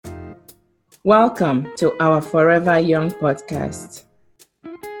Welcome to our Forever Young podcast,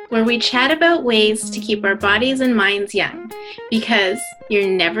 where we chat about ways to keep our bodies and minds young, because you're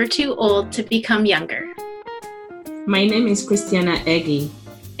never too old to become younger. My name is Christiana Eggy.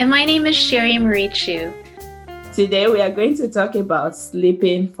 And my name is Sherry Marie Chu. Today we are going to talk about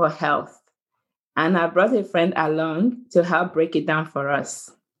sleeping for health. And I brought a friend along to help break it down for us.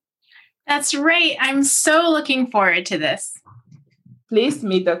 That's right. I'm so looking forward to this. Please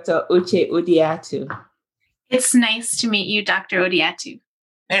meet Dr. Uche Odiatu. It's nice to meet you, Dr. Odiatu.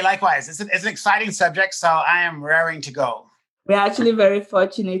 Hey, likewise. It's an exciting subject, so I am raring to go. We're actually very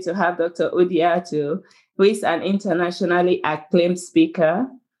fortunate to have Dr. Odiatu, who is an internationally acclaimed speaker,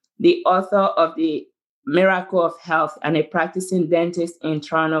 the author of The Miracle of Health, and a practicing dentist in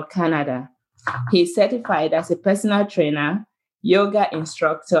Toronto, Canada. He's certified as a personal trainer, yoga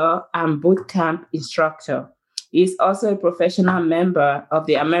instructor, and boot camp instructor. He's also a professional member of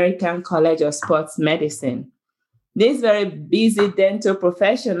the American College of Sports Medicine. This very busy dental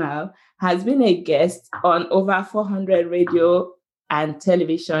professional has been a guest on over 400 radio and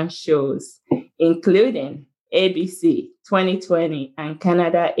television shows, including ABC, 2020, and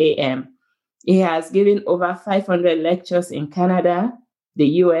Canada AM. He has given over 500 lectures in Canada, the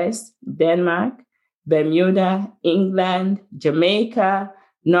US, Denmark, Bermuda, England, Jamaica,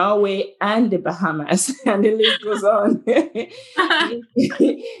 Norway, and the Bahamas, and the list goes on.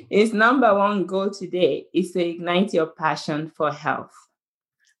 His number one goal today is to ignite your passion for health.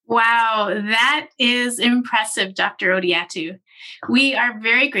 Wow, that is impressive, Dr. Odiatu. We are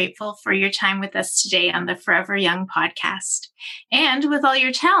very grateful for your time with us today on the Forever Young podcast. And with all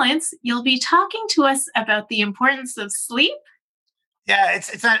your talents, you'll be talking to us about the importance of sleep. Yeah,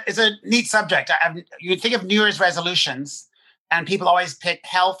 it's a neat subject. You think of New Year's resolutions, and people always pick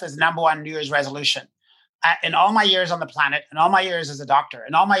health as number one New Year's resolution. In all my years on the planet, in all my years as a doctor,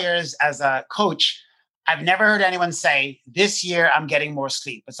 in all my years as a coach, I've never heard anyone say, this year I'm getting more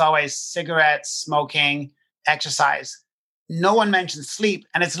sleep. It's always cigarettes, smoking, exercise. No one mentions sleep,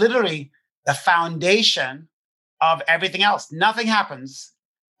 and it's literally the foundation of everything else. Nothing happens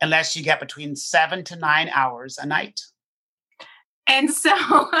unless you get between 7 to 9 hours a night. And so,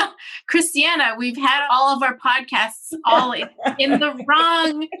 Christiana, we've had all of our podcasts all in the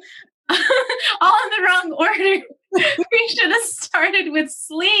wrong, all in the wrong order. We should have started with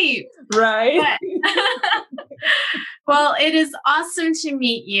sleep. Right. Well, it is awesome to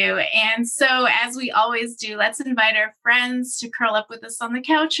meet you. And so, as we always do, let's invite our friends to curl up with us on the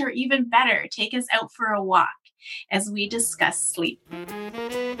couch, or even better, take us out for a walk as we discuss sleep.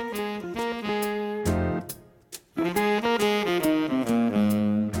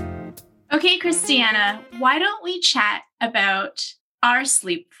 Okay, Christiana, why don't we chat about our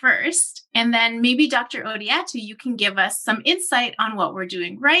sleep first? And then maybe Dr. Odiatu, you can give us some insight on what we're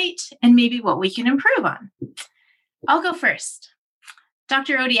doing right and maybe what we can improve on. I'll go first.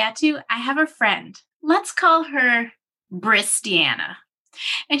 Dr. Odiatu, I have a friend. Let's call her Bristiana.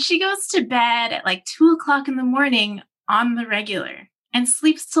 And she goes to bed at like 2 o'clock in the morning on the regular and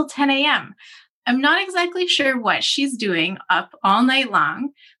sleeps till 10 a.m. I'm not exactly sure what she's doing up all night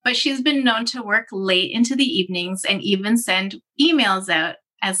long, but she's been known to work late into the evenings and even send emails out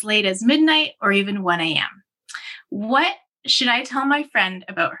as late as midnight or even 1 a.m. What should I tell my friend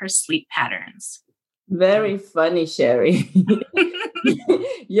about her sleep patterns? Very funny, Sherry.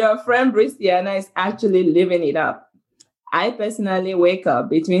 Your friend Bristiana is actually living it up. I personally wake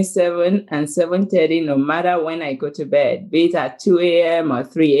up between 7 and 7:30, no matter when I go to bed, be it at 2 a.m. or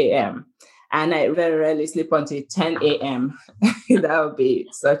 3 a.m. And I very rarely sleep until 10 a.m. That would be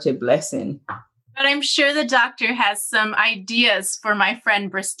such a blessing. But I'm sure the doctor has some ideas for my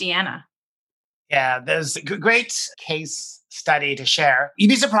friend Bristiana. Yeah, there's a great case study to share. You'd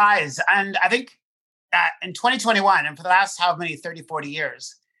be surprised. And I think in 2021, and for the last 30, 40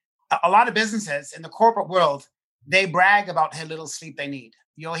 years, a lot of businesses in the corporate world, they brag about how little sleep they need.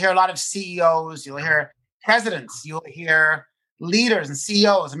 You'll hear a lot of CEOs, you'll hear presidents, you'll hear leaders and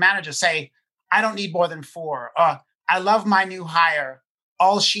CEOs and managers say, I don't need more than 4. I love my new hire.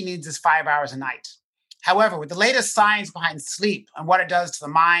 All she needs is 5 hours a night. However, with the latest science behind sleep and what it does to the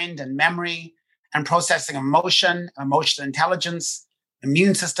mind and memory and processing emotion, emotional intelligence,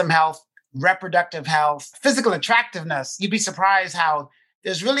 immune system health, reproductive health, physical attractiveness, you'd be surprised how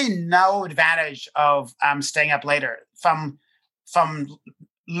there's really no advantage of staying up later. From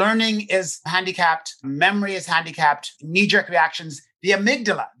learning is handicapped, memory is handicapped, knee-jerk reactions. The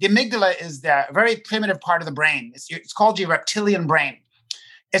amygdala is the very primitive part of the brain. It's called your reptilian brain.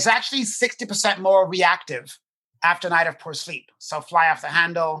 It's actually 60% more reactive after a night of poor sleep. So fly off the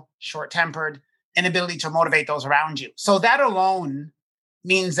handle, short-tempered, inability to motivate those around you. So that alone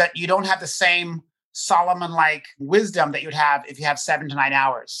means that you don't have the same Solomon-like wisdom that you'd have if you have 7 to 9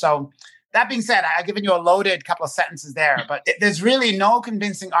 hours. So that being said, I've given you a loaded couple of sentences there, but there's really no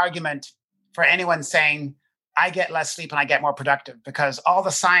convincing argument for anyone saying, I get less sleep and I get more productive, because all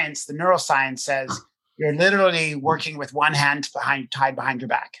the science, the neuroscience says you're literally working with one hand tied behind your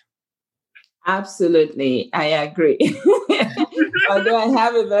back. Absolutely. I agree. Although I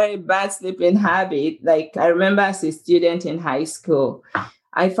have a very bad sleeping habit, like I remember as a student in high school,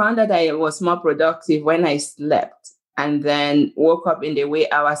 I found that I was more productive when I slept and then woke up in the wee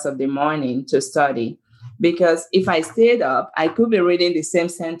hours of the morning to study. Because if I stayed up, I could be reading the same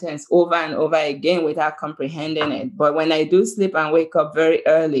sentence over and over again without comprehending it. But when I do sleep and wake up very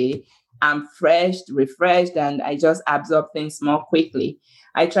early, I'm fresh, refreshed, and I just absorb things more quickly.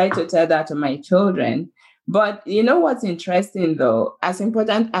 I try to tell that to my children. But you know what's interesting, though? As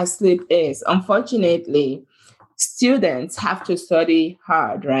important as sleep is, unfortunately, students have to study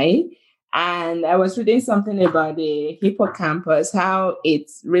hard, right? And I was reading something about the hippocampus, how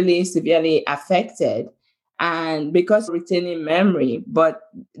it's really severely affected. And because retaining memory, but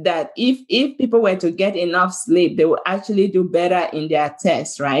that if people were to get enough sleep, they will actually do better in their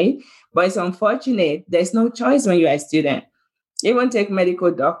tests, right? But it's unfortunate. There's no choice when you're a student. Even take medical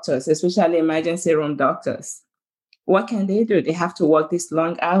doctors, especially emergency room doctors. What can they do? They have to work these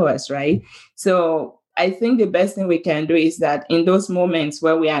long hours, right? So I think the best thing we can do is that in those moments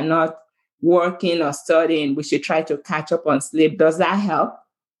where we are not working or studying, we should try to catch up on sleep. Does that help?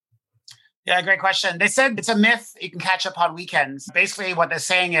 Yeah, great question. They said it's a myth you can catch up on weekends. Basically, what they're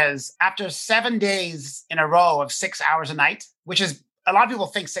saying is after 7 days in a row of 6 hours a night, which is a lot of people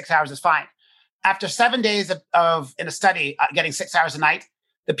think 6 hours is fine. After 7 days of in a study, getting 6 hours a night,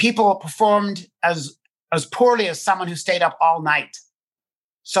 the people performed as poorly as someone who stayed up all night.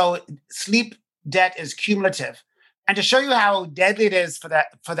 So sleep debt is cumulative. And to show you how deadly it is for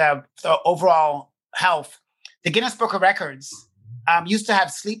the overall health, the Guinness Book of Records used to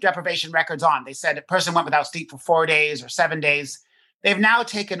have sleep deprivation records on. They said a person went without sleep for 4 days or 7 days. They've now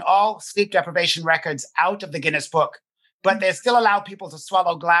taken all sleep deprivation records out of the Guinness Book, but they still allow people to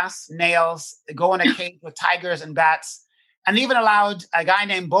swallow glass, nails, go in a cage with tigers and bats, and even allowed a guy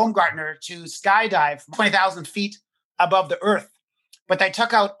named Baumgartner to skydive from 20,000 feet above the earth. But they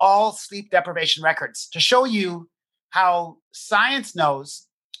took out all sleep deprivation records to show you how science knows,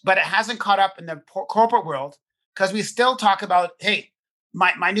 but it hasn't caught up in the corporate world, because we still talk about, hey,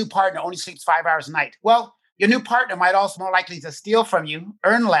 my new partner only sleeps 5 hours a night. Well, your new partner might also be more likely to steal from you,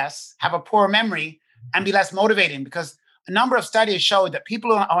 earn less, have a poor memory, and be less motivating, because a number of studies showed that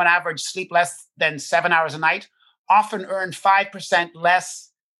people who on average sleep less than 7 hours a night often earn 5%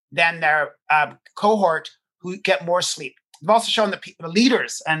 less than their cohort who get more sleep. They've also shown that the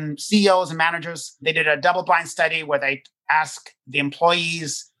leaders and CEOs and managers, they did a double-blind study where they asked the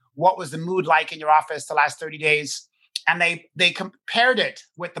employees, what was the mood like in your office the last 30 days? And they compared it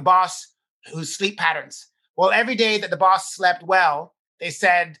with the boss whose sleep patterns. Well, every day that the boss slept well, they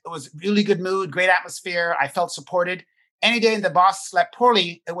said it was really good mood, great atmosphere, I felt supported. Any day the boss slept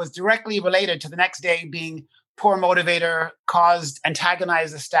poorly, it was directly related to the next day being poor motivator,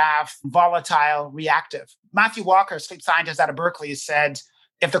 antagonized the staff, volatile, reactive. Matthew Walker, sleep scientist out of Berkeley, said,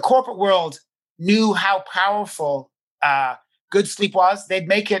 if the corporate world knew how powerful good sleep was, they'd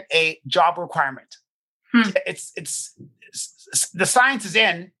make it a job requirement. It's the science is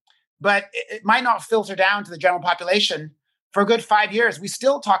in, but it might not filter down to the general population. For a good 5 years, we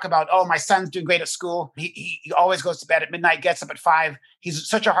still talk about, oh, my son's doing great at school. He always goes to bed at midnight, gets up at 5. He's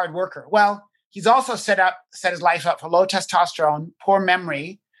such a hard worker. Well, he's also set his life up for low testosterone, poor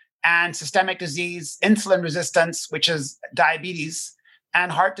memory, and systemic disease, insulin resistance, which is diabetes,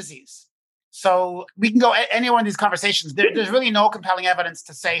 and heart disease. So we can go any one of these conversations. There's really no compelling evidence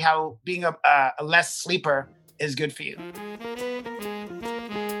to say how being a less sleeper is good for you.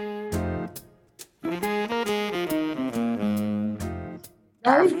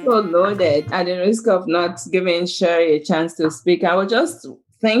 That is so loaded. At the risk of not giving Sherry a chance to speak, I was just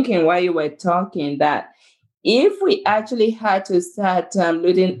thinking while you were talking that if we actually had to start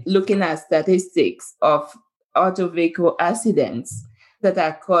looking at statistics of auto vehicle accidents that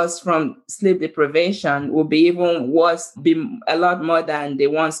are caused from sleep deprivation, will be even worse, be a lot more than the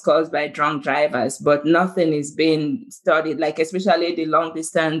ones caused by drunk drivers. But nothing is being studied, like especially the long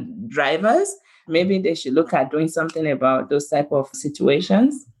distance drivers. Maybe they should look at doing something about those type of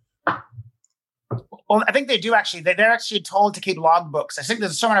situations. Well, I think they do actually. They're actually told to keep logbooks. I think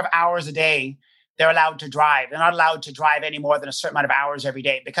there's a certain amount of hours a day they're allowed to drive. They're not allowed to drive any more than a certain amount of hours every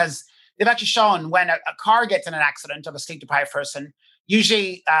day, because they've actually shown when a car gets in an accident of a sleep-deprived person,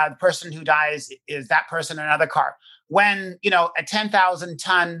 usually the person who dies is that person in another car. when, a 10,000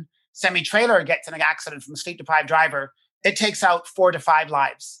 ton semi-trailer gets in an accident from a sleep-deprived driver, it takes out 4 to 5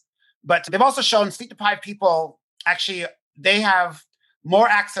 lives. But they've also shown sleep-deprived people, actually, they have more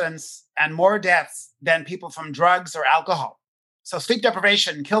accidents and more deaths than people from drugs or alcohol. So sleep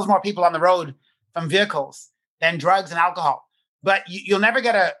deprivation kills more people on the road from vehicles than drugs and alcohol. But you'll never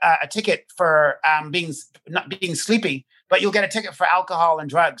get a ticket for not being sleepy, but you'll get a ticket for alcohol and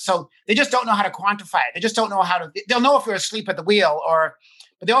drugs. So they just don't know how to quantify it. They just don't know they'll know if you're asleep at the wheel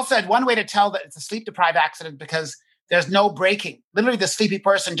but they also said one way to tell that it's a sleep deprived accident because there's no braking. Literally the sleepy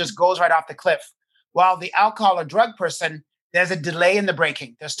person just goes right off the cliff. While the alcohol or drug person, there's a delay in the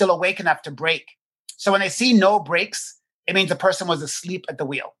braking. They're still awake enough to brake. So when they see no brakes, it means the person was asleep at the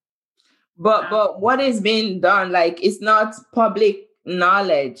wheel. But what is being done, like, it's not public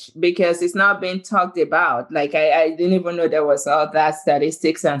knowledge because it's not being talked about. Like, I didn't even know there was all that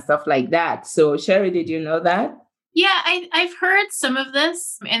statistics and stuff like that. So Sherry, did you know that? Yeah, I've heard some of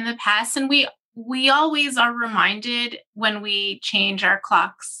this in the past, and we always are reminded when we change our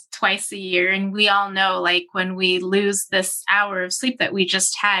clocks twice a year. And we all know, like, when we lose this hour of sleep that we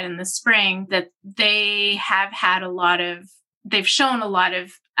just had in the spring, that they've shown a lot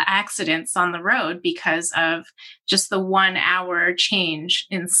of accidents on the road because of just the 1 hour change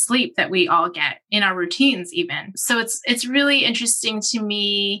in sleep that we all get in our routines even. So it's really interesting to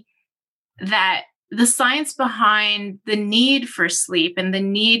me that the science behind the need for sleep and the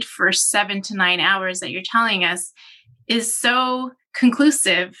need for 7 to 9 hours that you're telling us is so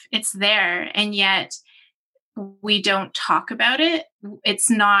conclusive. It's there. And yet we don't talk about it.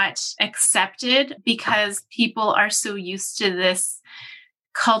 It's not accepted because people are so used to this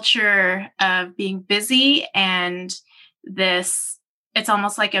culture of being busy, and it's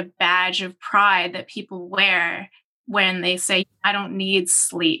almost like a badge of pride that people wear when they say, I don't need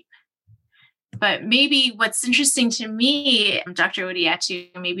sleep. But maybe what's interesting to me, Dr.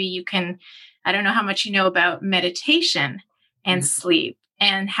 Odiatu, maybe you can, I don't know how much you know about meditation and sleep,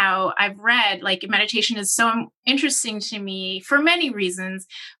 and how I've read, like, meditation is so interesting to me for many reasons,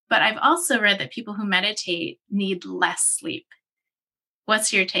 but I've also read that people who meditate need less sleep.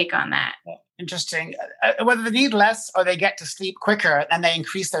 What's your take on that? Interesting. Whether they need less or they get to sleep quicker, and they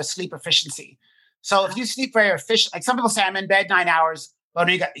increase their sleep efficiency. So if you sleep very efficient, like some people say, I'm in bed 9 hours, but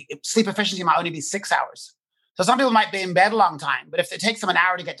sleep efficiency might only be 6 hours. So some people might be in bed a long time, but if it takes them an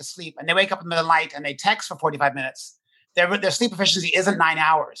hour to get to sleep and they wake up in the middle of the night and they text for 45 minutes, their sleep efficiency isn't 9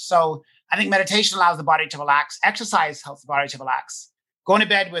 hours. So I think meditation allows the body to relax. Exercise helps the body to relax. Going to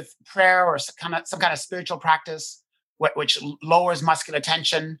bed with prayer or some kind of spiritual practice, which lowers muscular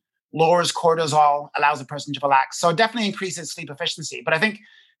tension, lowers cortisol, allows a person to relax. So it definitely increases sleep efficiency. But I think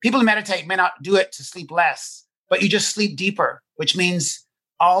people who meditate may not do it to sleep less, but you just sleep deeper, which means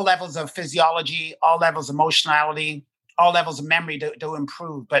all levels of physiology, all levels of emotionality, all levels of memory do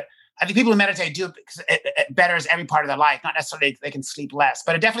improve. But I think people who meditate do it because it betters every part of their life, not necessarily they can sleep less,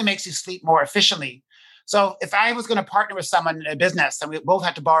 but it definitely makes you sleep more efficiently. So if I was going to partner with someone in a business and we both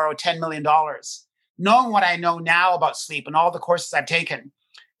had to borrow $10 million, knowing what I know now about sleep and all the courses I've taken,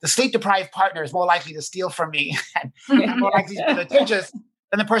 the sleep-deprived partner is more likely to steal from me and more likely to be litigious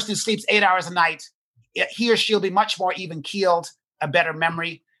than the person who sleeps 8 hours a night. He or she will be much more even-keeled, a better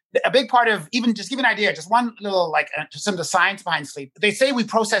memory. A big part of, even just give you an idea, just one little, just some of the science behind sleep. They say we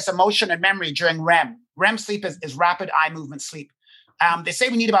process emotion and memory during REM. REM sleep is rapid eye movement sleep. They say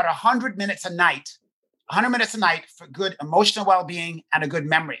we need about 100 minutes a night for good emotional well-being and a good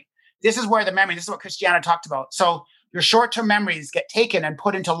memory. This is where this is what Christiana talked about. So your short-term memories get taken and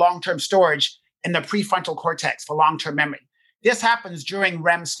put into long-term storage in the prefrontal cortex for long-term memory. This happens during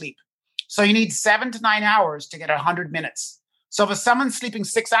REM sleep. So you need 7 to 9 hours to get 100 minutes. So if someone's sleeping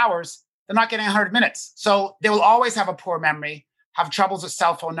 6 hours, they're not getting 100 minutes. So they will always have a poor memory, have troubles with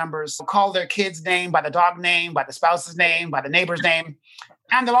cell phone numbers, call their kid's name by the dog name, by the spouse's name, by the neighbor's name.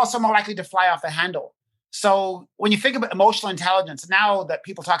 And they're also more likely to fly off the handle. So when you think about emotional intelligence, now that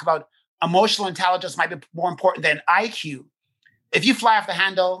people talk about emotional intelligence might be more important than IQ. If you fly off the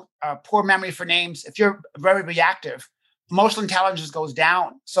handle, poor memory for names, if you're very reactive, emotional intelligence goes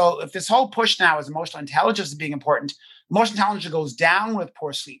down. So if this whole push now is emotional intelligence is being important, emotional intelligence goes down with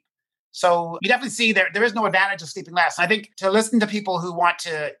poor sleep. So you definitely see there is no advantage of sleeping less. And I think to listen to people who want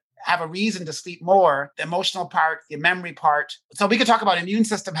to have a reason to sleep more, the emotional part, the memory part. So we could talk about immune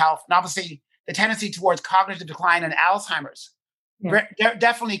system health and obviously the tendency towards cognitive decline and Alzheimer's. Yeah. They're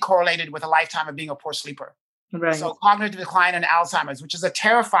definitely correlated with a lifetime of being a poor sleeper. Right. So cognitive decline and Alzheimer's, which is a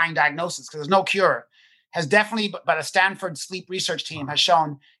terrifying diagnosis because there's no cure, has definitely, but a Stanford sleep research team has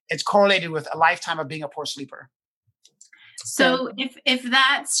shown it's correlated with a lifetime of being a poor sleeper. So if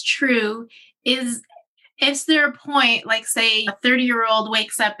that's true, is is there a point, like say a 30-year-old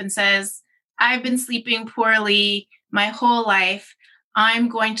wakes up and says, I've been sleeping poorly my whole life. I'm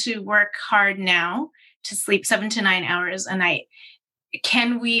going to work hard now to sleep 7 to 9 hours a night.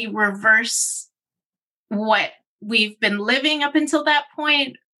 Can we reverse what we've been living up until that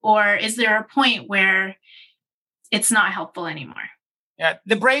point? Or is there a point where it's not helpful anymore? Yeah,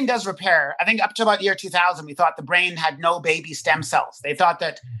 the brain does repair. I think up to about year 2000, we thought the brain had no baby stem cells. They thought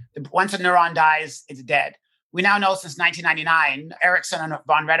that once a neuron dies, it's dead. We now know since 1999, Erickson and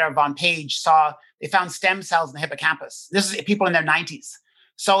von Ritter, von Page they found stem cells in the hippocampus. This is people in their 90s.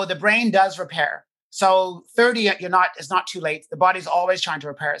 So the brain does repair. So 30, it's not too late. The body's always trying to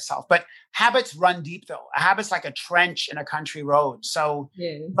repair itself. But habits run deep, though. A habit's like a trench in a country road. So,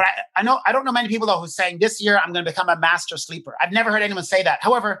 but I don't know many people, though, who's saying this year I'm going to become a master sleeper. I've never heard anyone say that.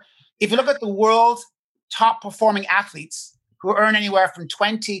 However, if you look at the world's top performing athletes who earn anywhere from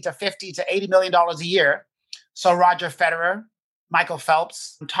 20 to 50 to $80 million a year, so Roger Federer, Michael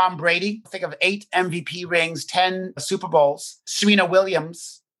Phelps, Tom Brady, think of 8 MVP rings, 10 Super Bowls, Serena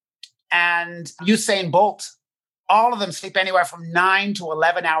Williams, and Usain Bolt, all of them sleep anywhere from 9 to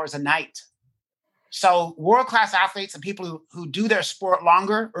 11 hours a night. So world-class athletes and people who do their sport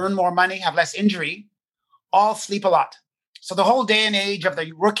longer, earn more money, have less injury, all sleep a lot. So the whole day and age of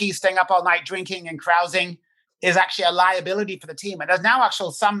the rookies staying up all night drinking and carousing is actually a liability for the team. And there's now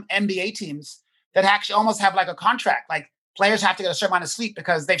actually some NBA teams that actually almost have like a contract. Like players have to get a certain amount of sleep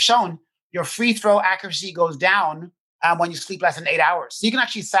because they've shown your free throw accuracy goes down when you sleep less than 8 hours. So you can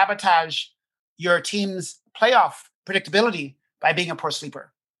actually sabotage your team's playoff predictability by being a poor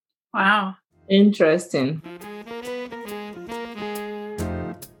sleeper. Wow. Interesting.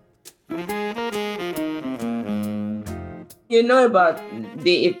 You know about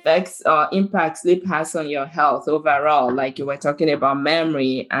the effects or impact sleep has on your health overall, like you were talking about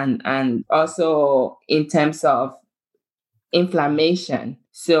memory and also in terms of inflammation.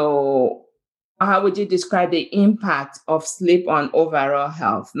 So how would you describe the impact of sleep on overall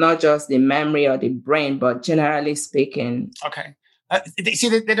health, not just the memory or the brain, but generally speaking? Okay. They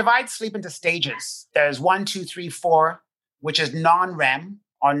divide sleep into stages. There's 1, 2, 3, 4, which is non-REM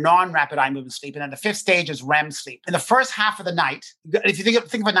or non-rapid eye movement sleep. And then the 5th stage is REM sleep. In the first half of the night, if you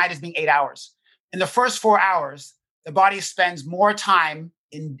think of a night as being 8 hours, in the first 4 hours, the body spends more time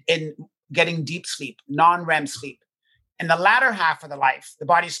in getting deep sleep, non-REM sleep. In the latter half of the life, the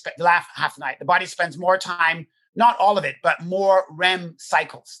half the night, the body spends more time, not all of it, but more REM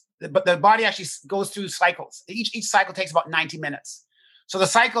cycles. But the body actually goes through cycles. Each cycle takes about 90 minutes. So the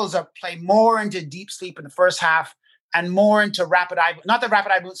cycles play more into deep sleep in the first half and more into rapid eye. Not that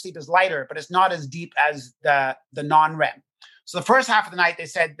rapid eye movement sleep is lighter, but it's not as deep as the non-REM. So the first half of the night, they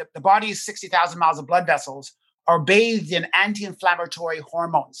said that the body's 60,000 miles of blood vessels are bathed in anti-inflammatory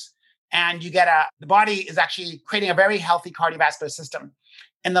hormones. And the body is actually creating a very healthy cardiovascular system.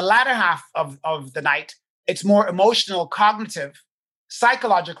 In the latter half of the night, it's more emotional, cognitive,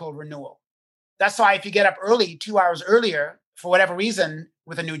 psychological renewal. That's why if you get up early, 2 hours earlier, for whatever reason,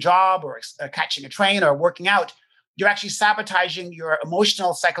 with a new job or catching a train or working out, you're actually sabotaging your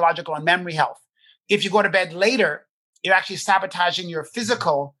emotional, psychological, and memory health. If you go to bed later, you're actually sabotaging your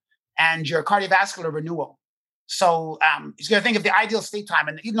physical and your cardiovascular renewal. So you got to think of the ideal sleep time.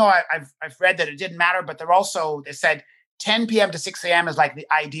 And even though I've read that it didn't matter, but they said 10 p.m. to 6 a.m. is like the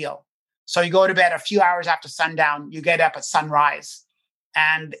ideal. So you go to bed a few hours after sundown, you get up at sunrise.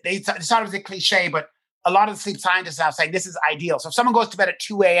 And they thought it was a cliche, but a lot of the sleep scientists are saying this is ideal. So if someone goes to bed at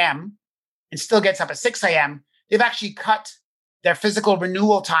 2 a.m. and still gets up at 6 a.m., they've actually cut their physical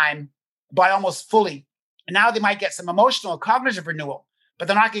renewal time by almost fully. And now they might get some emotional, cognitive renewal, but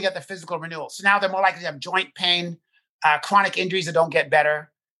they're not going to get the physical renewal. So now they're more likely to have joint pain, chronic injuries that don't get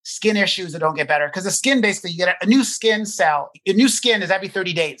better, skin issues that don't get better. Because the skin, basically, you get a new skin cell. A new skin is every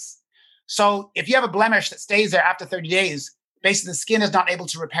 30 days. So if you have a blemish that stays there after 30 days, basically the skin is not able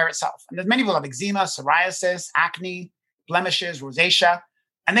to repair itself. And there's many people have eczema, psoriasis, acne, blemishes, rosacea,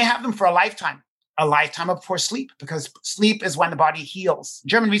 and they have them for a lifetime of poor sleep, because sleep is when the body heals.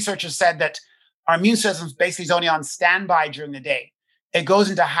 German researchers said that our immune system basically is only on standby during the day. It goes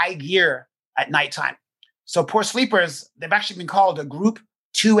into high gear at nighttime. So poor sleepers, they've actually been called a group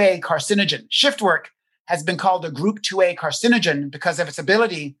 2A carcinogen. Shift work has been called a group 2A carcinogen because of its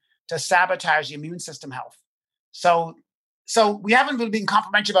ability to sabotage the immune system health. So we haven't really been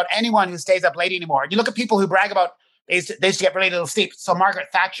complimentary about anyone who stays up late anymore. You look at people who brag about they used to get really little sleep. So Margaret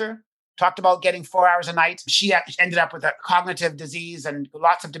Thatcher talked about getting 4 hours a night. She ended up with a cognitive disease and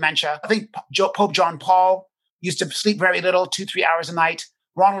lots of dementia. I think Pope John Paul used to sleep very little, 2-3 hours a night.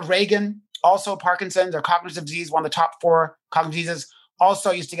 Ronald Reagan, also Parkinson's or cognitive disease, one of the top 4 cognitive diseases,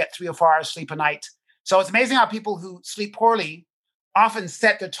 also used to get 3 or 4 hours sleep a night. So it's amazing how people who sleep poorly often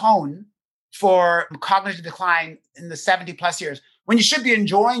set the tone for cognitive decline in the 70 plus years. When you should be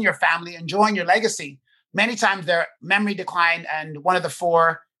enjoying your family, enjoying your legacy, many times their memory decline and one of the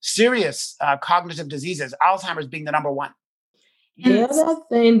 4 serious cognitive diseases, Alzheimer's being the number one. The other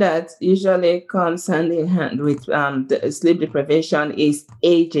thing that usually comes hand in hand with the sleep deprivation is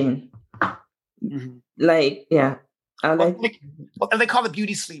aging. Mm-hmm. They call it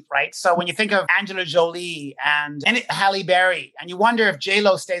beauty sleep, right? So when you think of Angela Jolie and Halle Berry, and you wonder if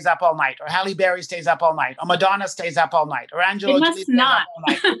J-Lo stays up all night, or Halle Berry stays up all night, or Madonna stays up all night, or Angela Jolie stays up all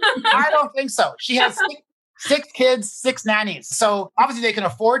night. I don't think so. She has 6 kids, 6 nannies. So obviously they can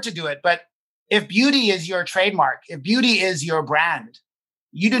afford to do it. But if beauty is your trademark, if beauty is your brand,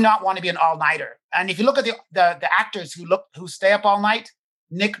 you do not want to be an all-nighter. And if you look at the actors who stay up all night,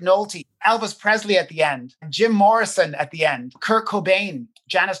 Nick Nolte, Elvis Presley at the end, Jim Morrison at the end, Kurt Cobain,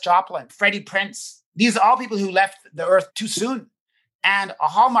 Janis Joplin, Freddie Prinze. These are all people who left the earth too soon. And a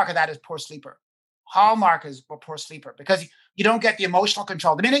hallmark of that is poor sleeper. Hallmark is a poor sleeper because you don't get the emotional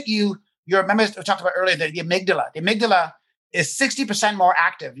control. The minute you remember we talked about earlier, the amygdala. The amygdala is 60% more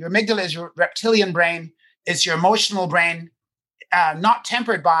active. Your amygdala is your reptilian brain. It's your emotional brain, not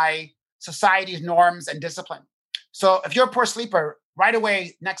tempered by society's norms and discipline. So if you're a poor sleeper, right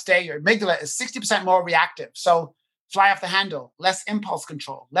away, next day, your amygdala is 60% more reactive. So fly off the handle, less impulse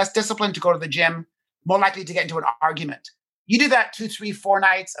control, less discipline to go to the gym, more likely to get into an argument. You do that 2, 3, 4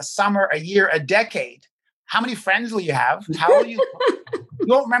 nights, a summer, a year, a decade. How many friends will you have? How will you? You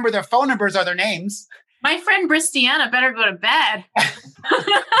won't remember their phone numbers or their names. My friend Bristiana better go to bed.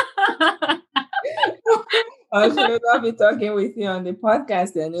 I should not be talking with you on the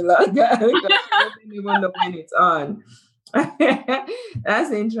podcast any longer because I don't even know when it's on.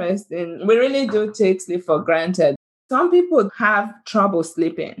 That's interesting. We really do take sleep for granted. Some people have trouble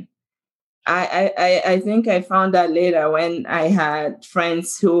sleeping. I think I found that later when I had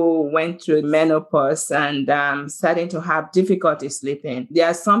friends who went through menopause and starting to have difficulty sleeping. There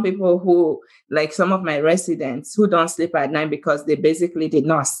are some people who, like some of my residents, who don't sleep at night because they basically did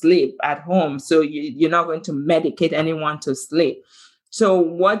not sleep at home. So you're not going to medicate anyone to sleep. So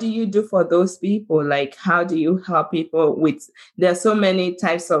what do you do for those people? Like, how do you help people with, there are so many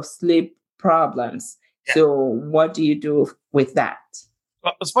types of sleep problems. Yeah. So what do you do with that?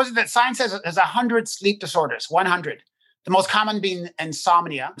 Well, supposing that science says there's 100 sleep disorders, 100. The most common being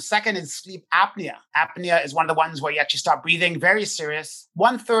insomnia. The second is sleep apnea. Apnea is one of the ones where you actually stop breathing, very serious.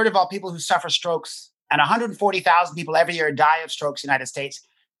 1/3 of all people who suffer strokes, and 140,000 people every year die of strokes in the United States,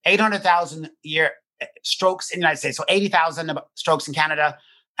 800,000 a year strokes in the United States. So 80,000 strokes in Canada,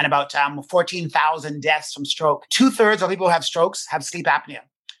 and about 14,000 deaths from stroke. 2/3 of people who have strokes have sleep apnea,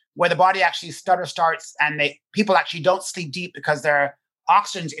 where the body actually stutter starts, and people actually don't sleep deep because their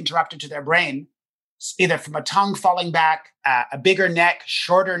oxygen's interrupted to their brain, either from a tongue falling back, a bigger neck,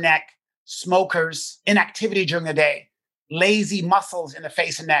 shorter neck, smokers, inactivity during the day, lazy muscles in the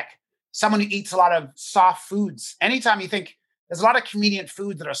face and neck, someone who eats a lot of soft foods. Anytime you think there's a lot of convenient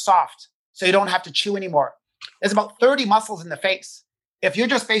foods that are soft, so you don't have to chew anymore. There's about 30 muscles in the face. If you're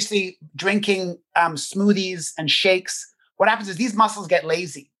just basically drinking smoothies and shakes, what happens is these muscles get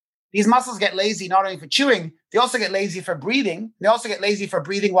lazy. These muscles get lazy not only for chewing, they also get lazy for breathing. They also get lazy for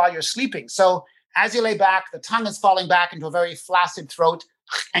breathing while you're sleeping. So as you lay back, the tongue is falling back into a very flaccid throat,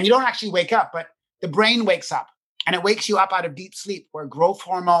 and you don't actually wake up, but the brain wakes up, and it wakes you up out of deep sleep where growth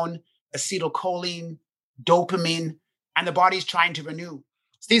hormone, acetylcholine, dopamine, and the body's trying to renew.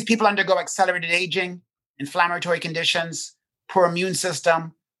 So these people undergo accelerated aging, inflammatory conditions, poor immune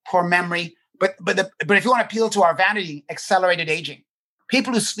system, poor memory. But if you want to appeal to our vanity, accelerated aging.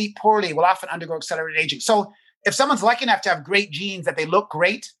 People who sleep poorly will often undergo accelerated aging. So if someone's lucky enough to have great genes that they look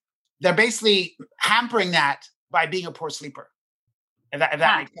great, they're basically hampering that by being a poor sleeper. If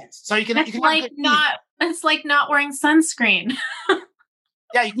that makes sense. So it's like not wearing sunscreen.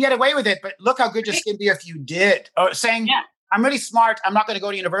 Yeah, you can get away with it, but look how good your skin would be if you did. Or saying, I'm really smart, I'm not going to go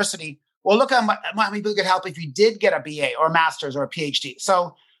to university. Well, look how many people could help if you did get a BA or a master's or a PhD.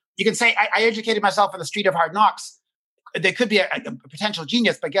 So you can say, I educated myself on the street of hard knocks. They could be a potential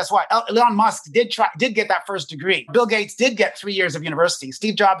genius, but guess what? Elon Musk did get that first degree. Bill Gates did get 3 years of university.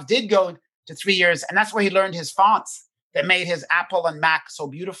 Steve Jobs did go to 3 years, and that's where he learned his fonts that made his Apple and Mac so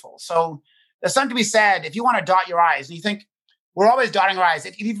beautiful. So there's something to be said. If you want to dot your I's, and you think we're always dotting our I's.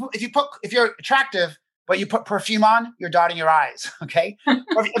 If you're attractive, but you put perfume on, you're dotting your I's. Okay.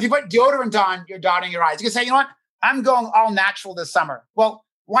 Or if you put deodorant on, you're dotting your I's. You can say, you know what? I'm going all natural this summer. Well,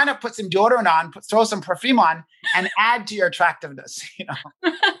 why not put some deodorant on, throw some perfume on, and add to your attractiveness?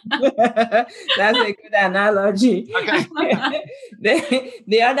 That's a good analogy. Okay.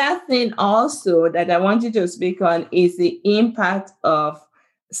 The other thing also that I want you to speak on is the impact of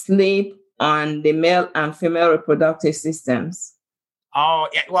sleep on the male and female reproductive systems. Oh,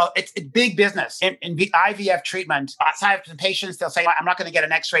 yeah. Well, it's big business. In IVF treatment, I have some patients, they'll say, I'm not going to get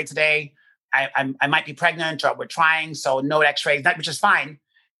an x-ray today. I might be pregnant, or we're trying, so no x-rays, which is fine.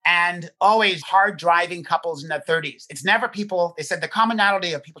 And always hard driving couples in their 30s. It's never people, they said the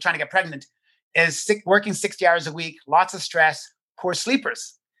commonality of people trying to get pregnant is working 60 hours a week, lots of stress, poor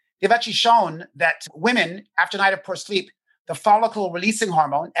sleepers. They've actually shown that women, after a night of poor sleep, the follicle releasing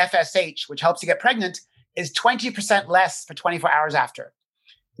hormone, FSH, which helps you get pregnant, is 20% less for 24 hours after.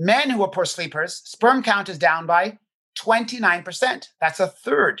 Men who are poor sleepers, sperm count is down by 29%. That's a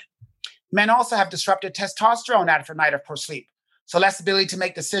third. Men also have disrupted testosterone after a night of poor sleep. So less ability to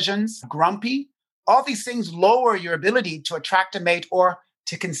make decisions, grumpy. All these things lower your ability to attract a mate or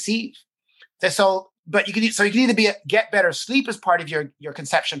to conceive. But you can either get better sleep as part of your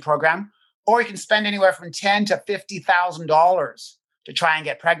conception program, or you can spend anywhere from $10,000 to $50,000 to try and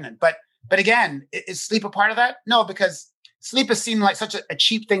get pregnant. But again, is sleep a part of that? No, because sleep is seen like such a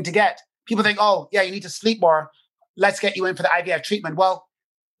cheap thing to get. People think, oh, yeah, you need to sleep more. Let's get you in for the IVF treatment. Well,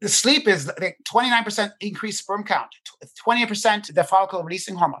 the sleep is 29% increased sperm count, 20% the follicle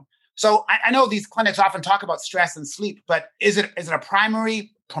releasing hormone. So I know these clinics often talk about stress and sleep, but is it a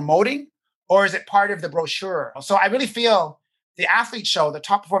primary promoting, or is it part of the brochure? So I really feel the athletes show the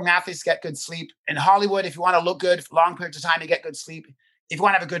top performing athletes get good sleep. In Hollywood, if you want to look good for long periods of time, you get good sleep. If you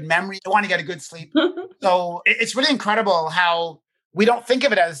want to have a good memory, you want to get a good sleep. So it's really incredible how we don't think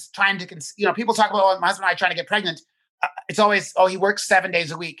of it as trying to, people talk about, my husband and I trying to get pregnant. It's always, he works 7 days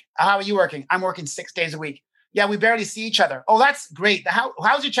a week. How are you working? I'm working 6 days a week. Yeah, we barely see each other. Oh, that's great.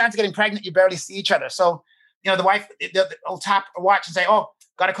 How's your chance of getting pregnant? You barely see each other. So, the wife will tap a watch and say, oh,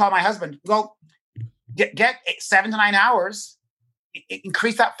 got to call my husband. Well, get 7 to 9 hours,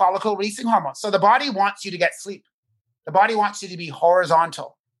 increase that follicle releasing hormone. So the body wants you to get sleep. The body wants you to be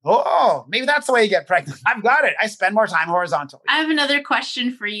horizontal. Oh, maybe that's the way you get pregnant. I've got it. I spend more time horizontal. I have another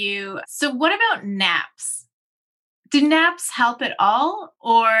question for you. So what about naps? Do naps help at all?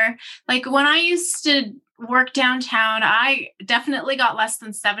 Or like when I used to work downtown, I definitely got less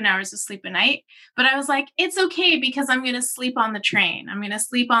than 7 hours of sleep a night, but I was like, it's okay because I'm going to sleep on the train. I'm going to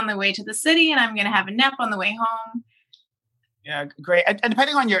sleep on the way to the city and I'm going to have a nap on the way home. Yeah, great. And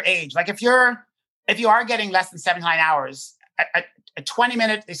depending on your age, like if you are getting less than 7 to 9 hours, a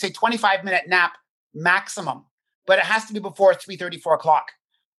 20-minute, they say 25-minute nap maximum, but it has to be before 3:30, 4 o'clock.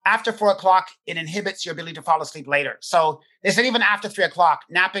 After 4 o'clock, it inhibits your ability to fall asleep later. So they said even after 3 o'clock,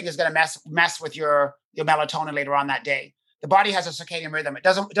 napping is going to mess with your melatonin later on that day. The body has a circadian rhythm. It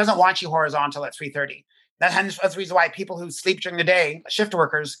doesn't want you horizontal at 3:30. That's the reason why people who sleep during the day, shift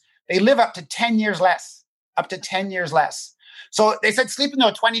workers, they live up to 10 years less. So they said sleeping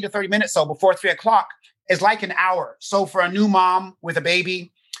 20 to 30 minutes before 3 o'clock is like an hour. So for a new mom with a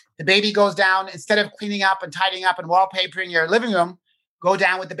baby, the baby goes down, instead of cleaning up and tidying up and wallpapering your living room, go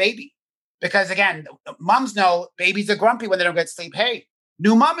down with the baby. Because again, moms know babies are grumpy when they don't get sleep. Hey,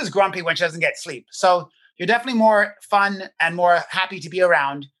 new mom is grumpy when she doesn't get sleep. So you're definitely more fun and more happy to be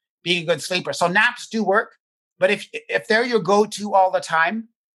around being a good sleeper. So naps do work. But if they're your go-to all the time,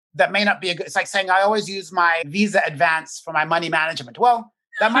 that may not be it's like saying, I always use my Visa Advance for my money management. Well,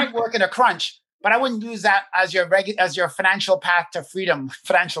 that might work in a crunch, but I wouldn't use that as your financial path to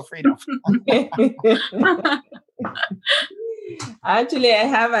financial freedom. Actually, I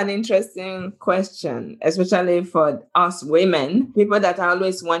have an interesting question, especially for us women, people that are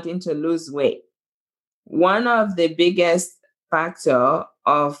always wanting to lose weight. One of the biggest factor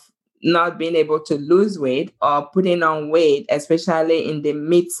of not being able to lose weight or putting on weight, especially in the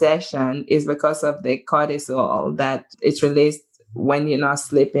mid-session, is because of the cortisol that is released when you're not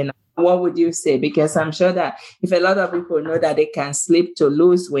sleeping. What would you say? Because I'm sure that if a lot of people know that they can sleep to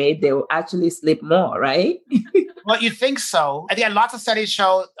lose weight, they will actually sleep more, right? Well, you think so. And yeah, lots of studies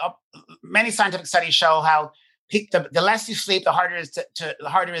show, many scientific studies show how the less you sleep, the harder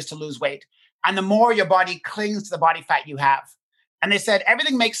it is to lose weight. And the more your body clings to the body fat you have. And they said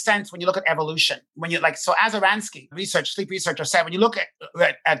everything makes sense when you look at evolution. So Azaransky, sleep researcher, said when you look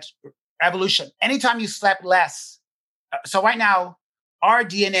at evolution, anytime you slept less. So right now, our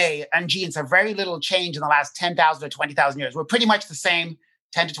DNA and genes have very little change in the last 10,000 to 20,000 years. We're pretty much the same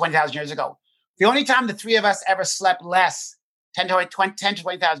 10 to 20,000 years ago. The only time the three of us ever slept less 10 to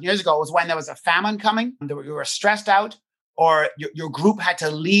 20,000 years ago was when there was a famine coming. You were stressed out or your group had to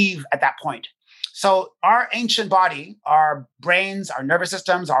leave at that point. So our ancient body, our brains, our nervous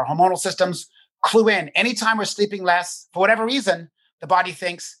systems, our hormonal systems clue in. Anytime we're sleeping less, for whatever reason, the body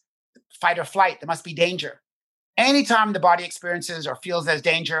thinks fight or flight, there must be danger. Anytime the body experiences or feels there's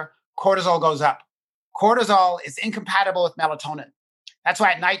danger, cortisol goes up. Cortisol is incompatible with melatonin. That's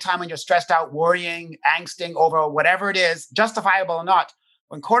why at nighttime when you're stressed out, worrying, angsting over whatever it is, justifiable or not,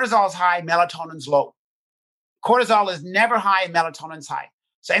 when cortisol is high, melatonin's low. Cortisol is never high and melatonin's high.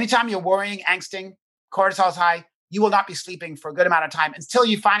 So anytime you're worrying, angsting, cortisol is high, you will not be sleeping for a good amount of time until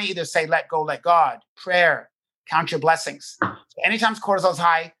you finally either say, let go, let God, prayer, count your blessings. So anytime cortisol is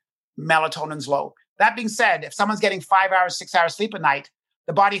high, melatonin's low. That being said, if someone's getting 5 hours, 6 hours sleep at night,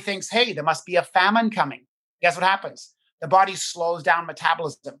 the body thinks, hey, there must be a famine coming. Guess what happens? The body slows down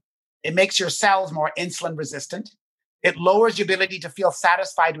metabolism. It makes your cells more insulin resistant. It lowers your ability to feel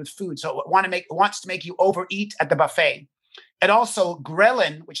satisfied with food. So it wants to make you overeat at the buffet. And also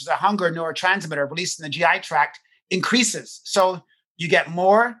ghrelin, which is a hunger neurotransmitter released in the GI tract, increases. So you get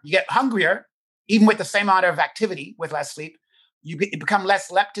hungrier, even with the same amount of activity with less sleep. You become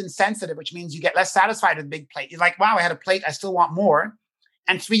less leptin sensitive, which means you get less satisfied with a big plate. You're like, wow, I had a plate, I still want more.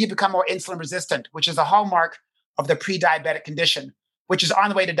 And 3, you become more insulin resistant, which is a hallmark of the pre-diabetic condition, which is on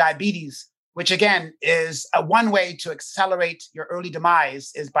the way to diabetes, which again is one way to accelerate your early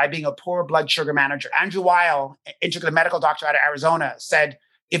demise is by being a poor blood sugar manager. Andrew Weil, integrative medical doctor out of Arizona, said,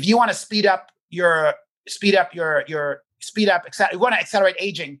 if you want to you want to accelerate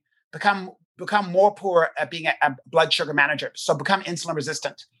aging, become more poor at being a blood sugar manager. So become insulin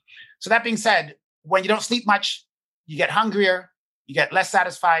resistant. So that being said, when you don't sleep much, you get hungrier, you get less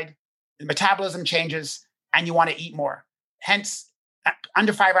satisfied, the metabolism changes, and you want to eat more. Hence,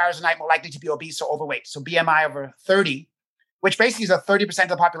 under 5 hours a night, more likely to be obese or overweight. So BMI over 30, which basically is 30% of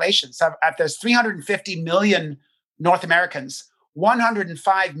the population. So if there's 350 million North Americans,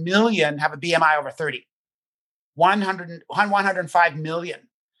 105 million have a BMI over 30. 105 million.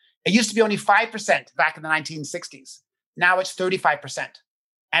 It used to be only 5% back in the 1960s. Now it's 35%.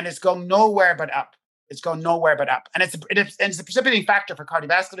 And it's going nowhere but up. And it's a precipitating factor for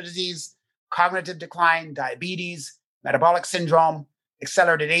cardiovascular disease, cognitive decline, diabetes, metabolic syndrome,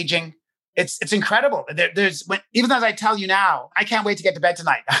 accelerated aging. It's incredible. Even as I tell you now, I can't wait to get to bed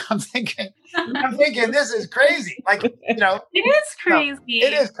tonight. I'm thinking this is crazy. It is crazy. No,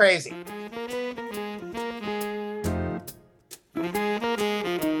 it is crazy.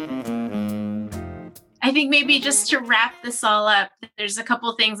 I think maybe just to wrap this all up, there's a couple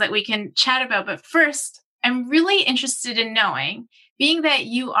of things that we can chat about. But first, I'm really interested in knowing, being that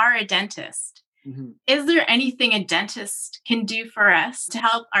you are a dentist, is there anything a dentist can do for us to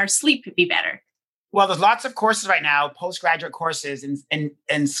help our sleep be better? Well, there's lots of courses right now, postgraduate courses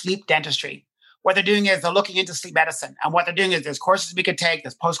in sleep dentistry. What they're doing is they're looking into sleep medicine. And what they're doing is there's courses we could take,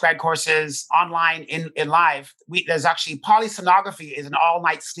 there's postgrad courses online in live. There's actually polysomnography is an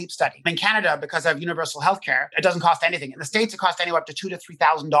all-night sleep study. In Canada, because of universal healthcare, it doesn't cost anything. In the States, it costs anywhere up to $2,000 to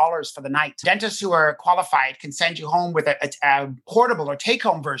 $3,000 for the night. Dentists who are qualified can send you home with a portable or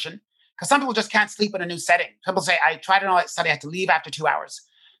take-home version, because some people just can't sleep in a new setting. Some people say, I tried an all-night study, I had to leave after 2 hours.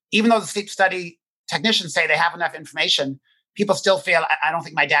 Even though the sleep study technicians say they have enough information, people still feel, I don't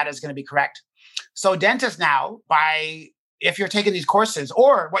think my data is going to be correct. So dentists now, if you're taking these courses,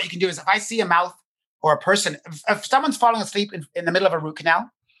 or what you can do is if I see a mouth or a person, if someone's falling asleep in the middle of a root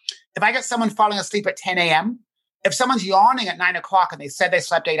canal, if I get someone falling asleep at 10 a.m., if someone's yawning at 9 o'clock and they said they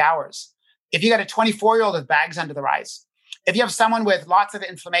slept 8 hours, if you got a 24-year-old with bags under their eyes, if you have someone with lots of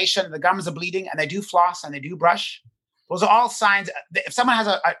inflammation, the gums are bleeding and they do floss and they do brush, those are all signs. If someone has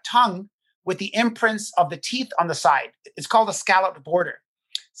a tongue with the imprints of the teeth on the side, it's called a scalloped border.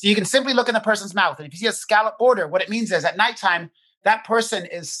 So you can simply look in the person's mouth. And if you see a scallop border, what it means is at nighttime, that person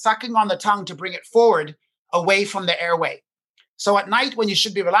is sucking on the tongue to bring it forward away from the airway. So at night, when you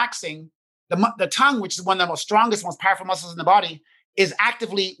should be relaxing, the tongue, which is one of the most strongest, most powerful muscles in the body, is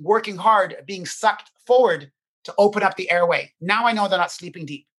actively working hard, being sucked forward to open up the airway. Now I know they're not sleeping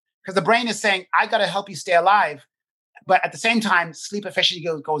deep because the brain is saying, I got to help you stay alive. But at the same time, sleep efficiency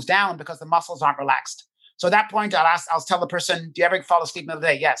goes down because the muscles aren't relaxed. So at that point, I'll tell the person, do you ever fall asleep in the middle of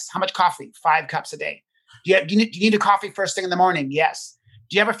the day? Yes. How much coffee? 5 cups a day. Do you need a coffee first thing in the morning? Yes.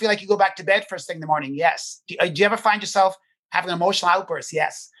 Do you ever feel like you go back to bed first thing in the morning? Yes. Do you ever find yourself having an emotional outburst?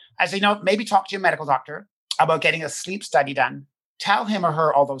 Yes. I say, maybe talk to your medical doctor about getting a sleep study done. Tell him or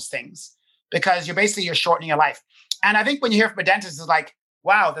her all those things because you're shortening your life. And I think when you hear from a dentist, it's like,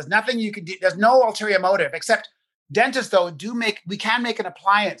 wow, there's nothing you can do. There's no ulterior motive, except dentists, though, we can make an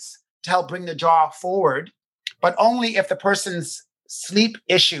appliance to help bring the jaw forward, but only if the person's sleep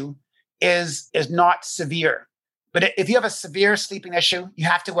issue is not severe. But if you have a severe sleeping issue, you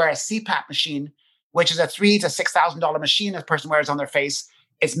have to wear a CPAP machine which is a $3,000 to $6,000 machine a person wears on their face.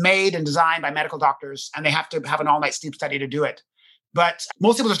 It's made and designed by medical doctors, and they have to have an all-night sleep study to do it. But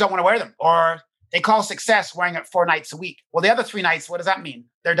most people just don't want to wear them, or they call success wearing it 4 nights a week. Well, the other 3 nights, what does that mean?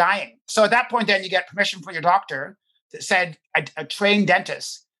 They're dying. So at that point, then you get permission from your doctor that said a trained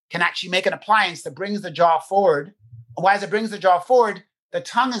dentist can actually make an appliance that brings the jaw forward. And as it brings the jaw forward, the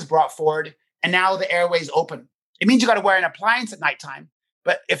tongue is brought forward, and now the airway's open. It means you got to wear an appliance at nighttime.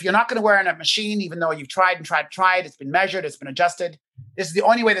 But if you're not going to wear in a machine, even though you've tried, it's been measured, it's been adjusted, this is the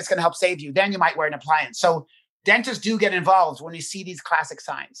only way that's going to help save you. Then you might wear an appliance. So dentists do get involved when you see these classic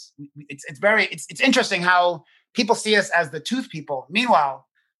signs. It's interesting how people see us as the tooth people. Meanwhile,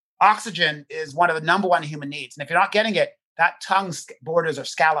 oxygen is one of the number one human needs. And if you're not getting it, that tongue borders are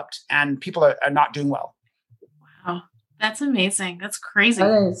scalloped and people are not doing well. Wow. That's amazing. That's crazy.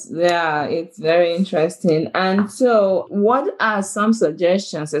 Yeah, it's very interesting. And so what are some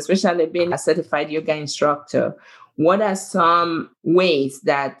suggestions, especially being a certified yoga instructor, what are some ways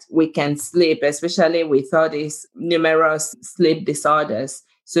that we can sleep, especially with all these numerous sleep disorders?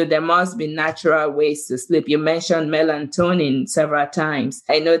 So there must be natural ways to sleep. You mentioned melatonin several times.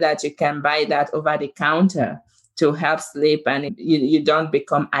 I know that you can buy that over the counter to help sleep and you don't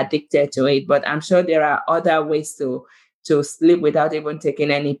become addicted to it. But I'm sure there are other ways to sleep without even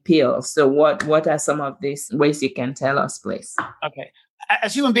taking any pills. So what are some of these ways you can tell us, please? Okay.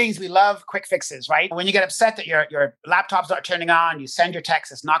 As human beings, we love quick fixes, right? When you get upset that your laptop's not turning on, you send your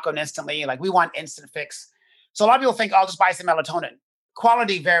text, it's not going instantly. Like, we want instant fix. So a lot of people think, I'll just buy some melatonin.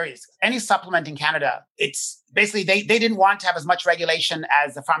 Quality varies. Any supplement in Canada, it's basically, they didn't want to have as much regulation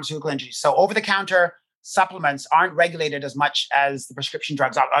as the pharmaceutical industry. So over-the-counter supplements aren't regulated as much as the prescription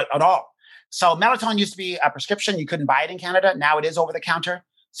drugs at all. So melatonin used to be a prescription. You couldn't buy it in Canada. Now it is over-the-counter.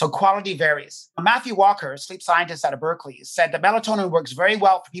 So quality varies. Matthew Walker, a sleep scientist out of Berkeley, said that melatonin works very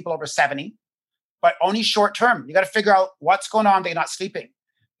well for people over 70, but only short term. You got to figure out what's going on that you're not sleeping.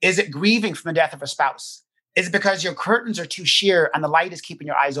 Is it grieving from the death of a spouse? Is it because your curtains are too sheer and the light is keeping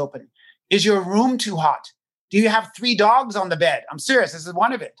your eyes open? Is your room too hot? Do you have 3 dogs on the bed? I'm serious. This is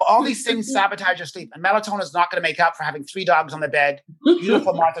one of it. All these things sabotage your sleep. And melatonin is not going to make up for having 3 dogs on the bed,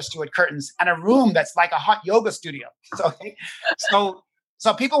 beautiful Martha Stewart curtains, and a room that's like a hot yoga studio.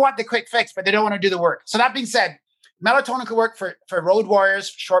 So people want the quick fix, but they don't want to do the work. So that being said, melatonin could work for road warriors,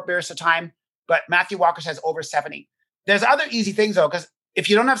 short bursts of time, but Matthew Walker says over 70. There's other easy things, though, because if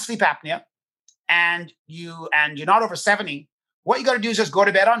you don't have sleep apnea and you're not over 70, what you got to do is just go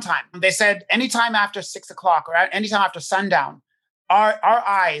to bed on time. They said anytime after 6 o'clock or anytime after sundown, our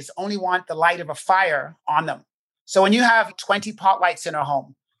eyes only want the light of a fire on them. So when you have 20 pot lights in a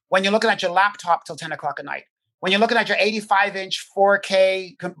home, when you're looking at your laptop till 10 o'clock at night, when you're looking at your 85-inch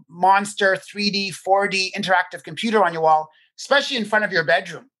 4K monster 3D, 4D interactive computer on your wall, especially in front of your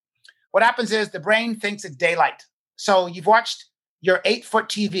bedroom, what happens is the brain thinks it's daylight. So you've watched your 8-foot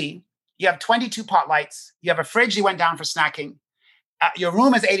TV, you have 22 pot lights, you have a fridge you went down for snacking, your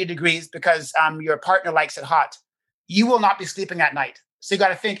room is 80 degrees because your partner likes it hot. You will not be sleeping at night. So you got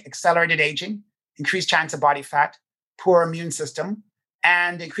to think accelerated aging, increased chance of body fat, poor immune system,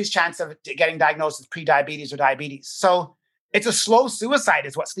 and increased chance of getting diagnosed with pre-diabetes or diabetes. So it's a slow suicide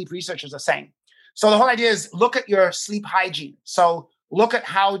is what sleep researchers are saying. So the whole idea is look at your sleep hygiene. So look at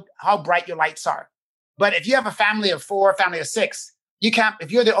how bright your lights are. But if you have a family of 4, family of 6, you can't,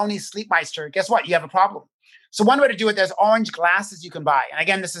 if you're the only sleep meister, guess what? You have a problem. So one way to do it, there's orange glasses you can buy. And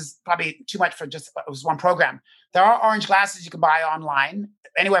again, this is probably too much for just one program. There are orange glasses you can buy online,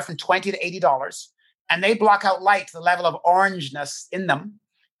 anywhere from $20 to $80. And they block out light to the level of orangeness in them.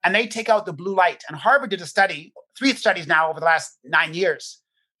 And they take out the blue light. And Harvard did a study, 3 studies now over the last 9 years,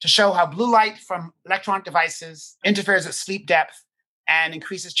 to show how blue light from electronic devices interferes with sleep depth and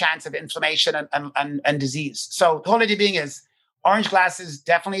increases chance of inflammation and disease. So the whole idea being is orange glasses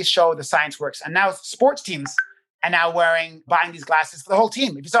definitely show the science works. And now sports teams are now buying these glasses for the whole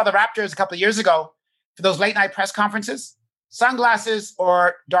team. If you saw the Raptors a couple of years ago, for those late night press conferences, sunglasses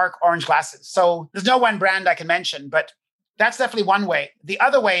or dark orange glasses. So there's no one brand I can mention, but that's definitely one way. The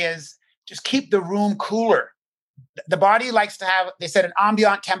other way is just keep the room cooler. The body likes to have, they said, an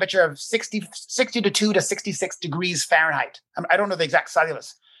ambient temperature of 62 to 66 degrees Fahrenheit. I don't know the exact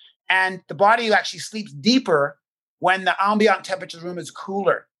cellulose. And the body actually sleeps deeper when the ambient temperature of the room is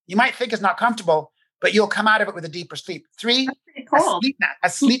cooler. You might think it's not comfortable, but you'll come out of it with a deeper sleep. 3, a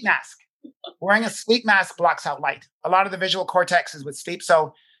sleep mask. Wearing a sleep mask blocks out light. A lot of the visual cortex is with sleep.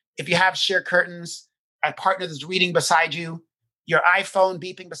 So if you have sheer curtains, a partner that's reading beside you, your iPhone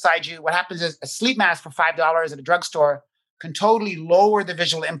beeping beside you, what happens is a sleep mask for $5 at a drugstore can totally lower the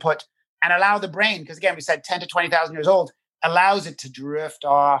visual input and allow the brain, because again, we said 10 to 20,000 years old, allows it to drift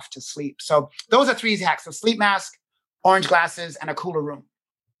off to sleep. So those are 3 hacks. So sleep mask, orange glasses, and a cooler room.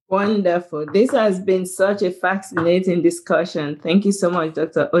 Wonderful. This has been such a fascinating discussion. Thank you so much,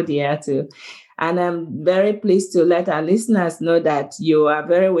 Dr. Odiatu. And I'm very pleased to let our listeners know that you are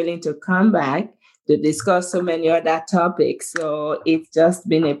very willing to come back to discuss so many other topics. So it's just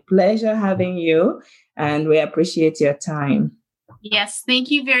been a pleasure having you, and we appreciate your time. Yes,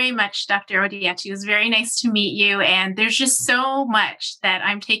 thank you very much, Dr. Odiatu. It was very nice to meet you. And there's just so much that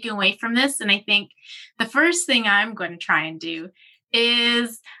I'm taking away from this. And I think the first thing I'm going to try and do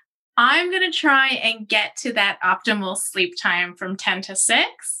is I'm going to try and get to that optimal sleep time from 10 to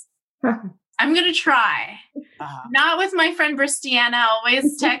 6. I'm going to try. Not with my friend Christiana,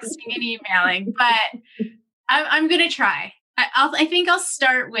 always texting and emailing, but I'm going to try. I think I'll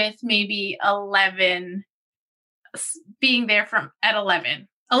start with maybe 11, being there at 11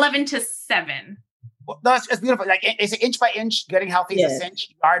 to 7. Well, that's beautiful. Like it's inch by inch, getting healthy is a cinch.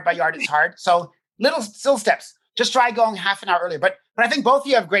 Yard by yard, it's hard. So little still steps. Just try going half an hour earlier. But I think both of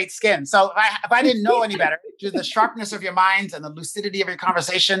you have great skin. So if I didn't know any better, due to the sharpness of your minds and the lucidity of your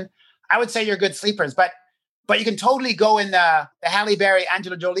conversation, I would say you're good sleepers. But you can totally go in the Halle Berry,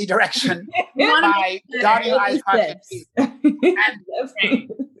 Angela Jolie direction by dotting your eyes, crossing your teeth. And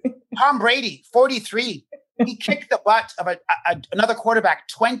Tom Brady, 43, he kicked the butt of another quarterback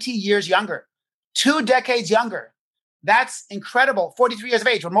 20 years younger, 2 decades younger. That's incredible. 43 years of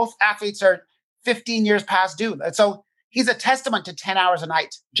age, when most athletes are 15 years past due. So he's a testament to 10 hours a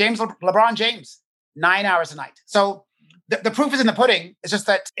night. LeBron James, 9 hours a night. So the proof is in the pudding. It's just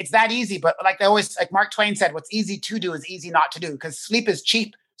that it's that easy. But like Mark Twain said, what's easy to do is easy not to do, because sleep is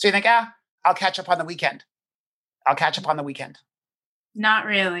cheap. So you think, I'll catch up on the weekend. Not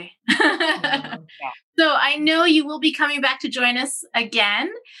really. So I know you will be coming back to join us again.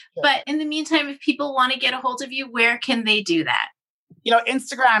 Sure. But in the meantime, if people want to get a hold of you, where can they do that?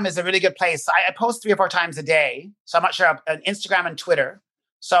 Instagram is a really good place. I post 3 or 4 times a day. So I'm not sure on Instagram and Twitter.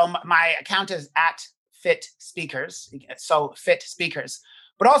 So my account is @FitSpeakers. So FitSpeakers.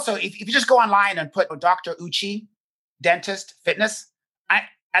 But also, if you just go online and put Dr. Uchi, dentist, fitness,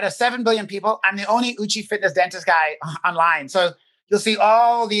 out of 7 billion people, I'm the only Uchi fitness dentist guy online. So you'll see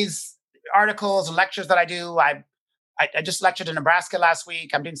all these articles and lectures that I do. I just lectured in Nebraska last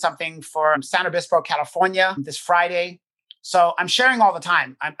week. I'm doing something for San Obispo, California this Friday. So I'm sharing all the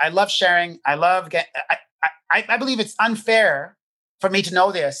time. I love sharing. I believe it's unfair for me to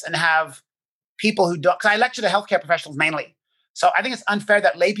know this and have people who don't, because I lecture to healthcare professionals mainly. So I think it's unfair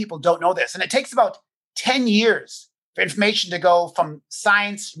that lay people don't know this. And it takes about 10 years for information to go from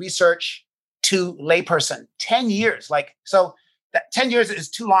science research to layperson. 10 years. So that 10 years is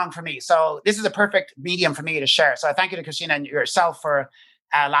too long for me. So this is a perfect medium for me to share. So I thank you to Christina and yourself for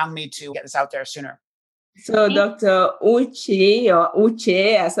allowing me to get this out there sooner. So Dr. Uche, or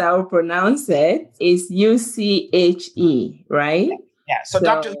Uche, as I will pronounce it, is UCHE, right? Yeah. So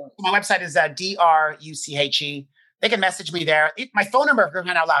Dr. My website is DRUCHE. They can message me there. My phone number, for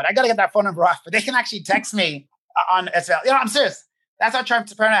crying out loud, I got to get that phone number off, but they can actually text me on SL. I'm serious. That's how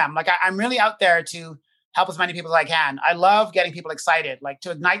transparent I am. I'm really out there to help as many people as I can. I love getting people excited,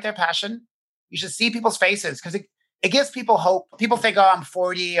 to ignite their passion. You should see people's faces, because it gives people hope. People think, I'm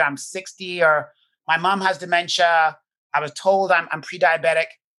 40 or I'm 60 or my mom has dementia. I was told I'm pre-diabetic.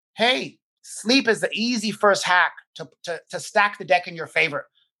 Hey, sleep is the easy first hack to stack the deck in your favor.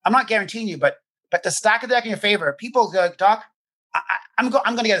 I'm not guaranteeing you, but to stack the deck in your favor, people go, Doc, I'm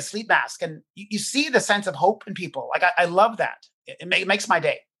going to get a sleep mask. And you see the sense of hope in people. I love that. It makes my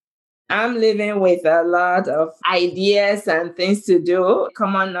day. I'm living with a lot of ideas and things to do.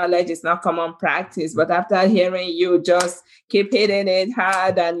 Common knowledge is not common practice. But after hearing you just keep hitting it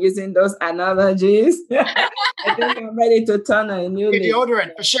hard and using those analogies, I think I'm ready to turn a new leaf. The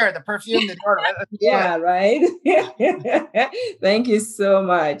deodorant, for sure. The perfume, the deodorant. Yeah, right? Thank you so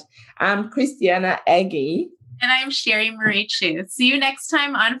much. I'm Christiana Eggy. And I'm Sherry Marie Chu. See you next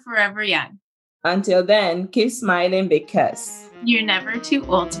time on Forever Young. Until then, keep smiling, because you're never too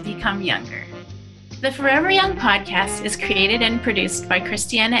old to become younger. The Forever Young podcast is created and produced by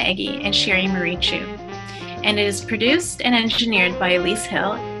Christiana Eggy and Sherry Marie Chu, and it is produced and engineered by Elise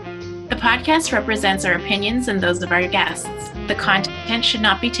Hill. The podcast represents our opinions and those of our guests. The content should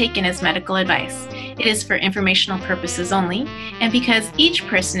not be taken as medical advice. It is for informational purposes only, and because each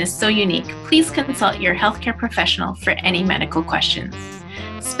person is so unique, please consult your healthcare professional for any medical questions.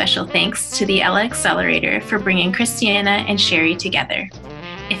 Special thanks to the Ella Accelerator for bringing Christiana and Sherry together.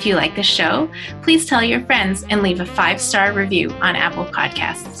 If you like the show, please tell your friends and leave a 5-star review on Apple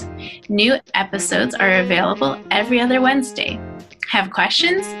Podcasts. New episodes are available every other Wednesday. Have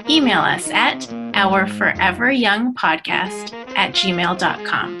questions? Email us at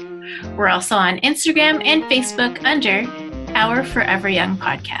ourforeveryoungpodcast@gmail.com. We're also on Instagram and Facebook under Our Forever Young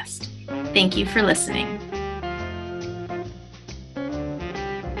Podcast. Thank you for listening.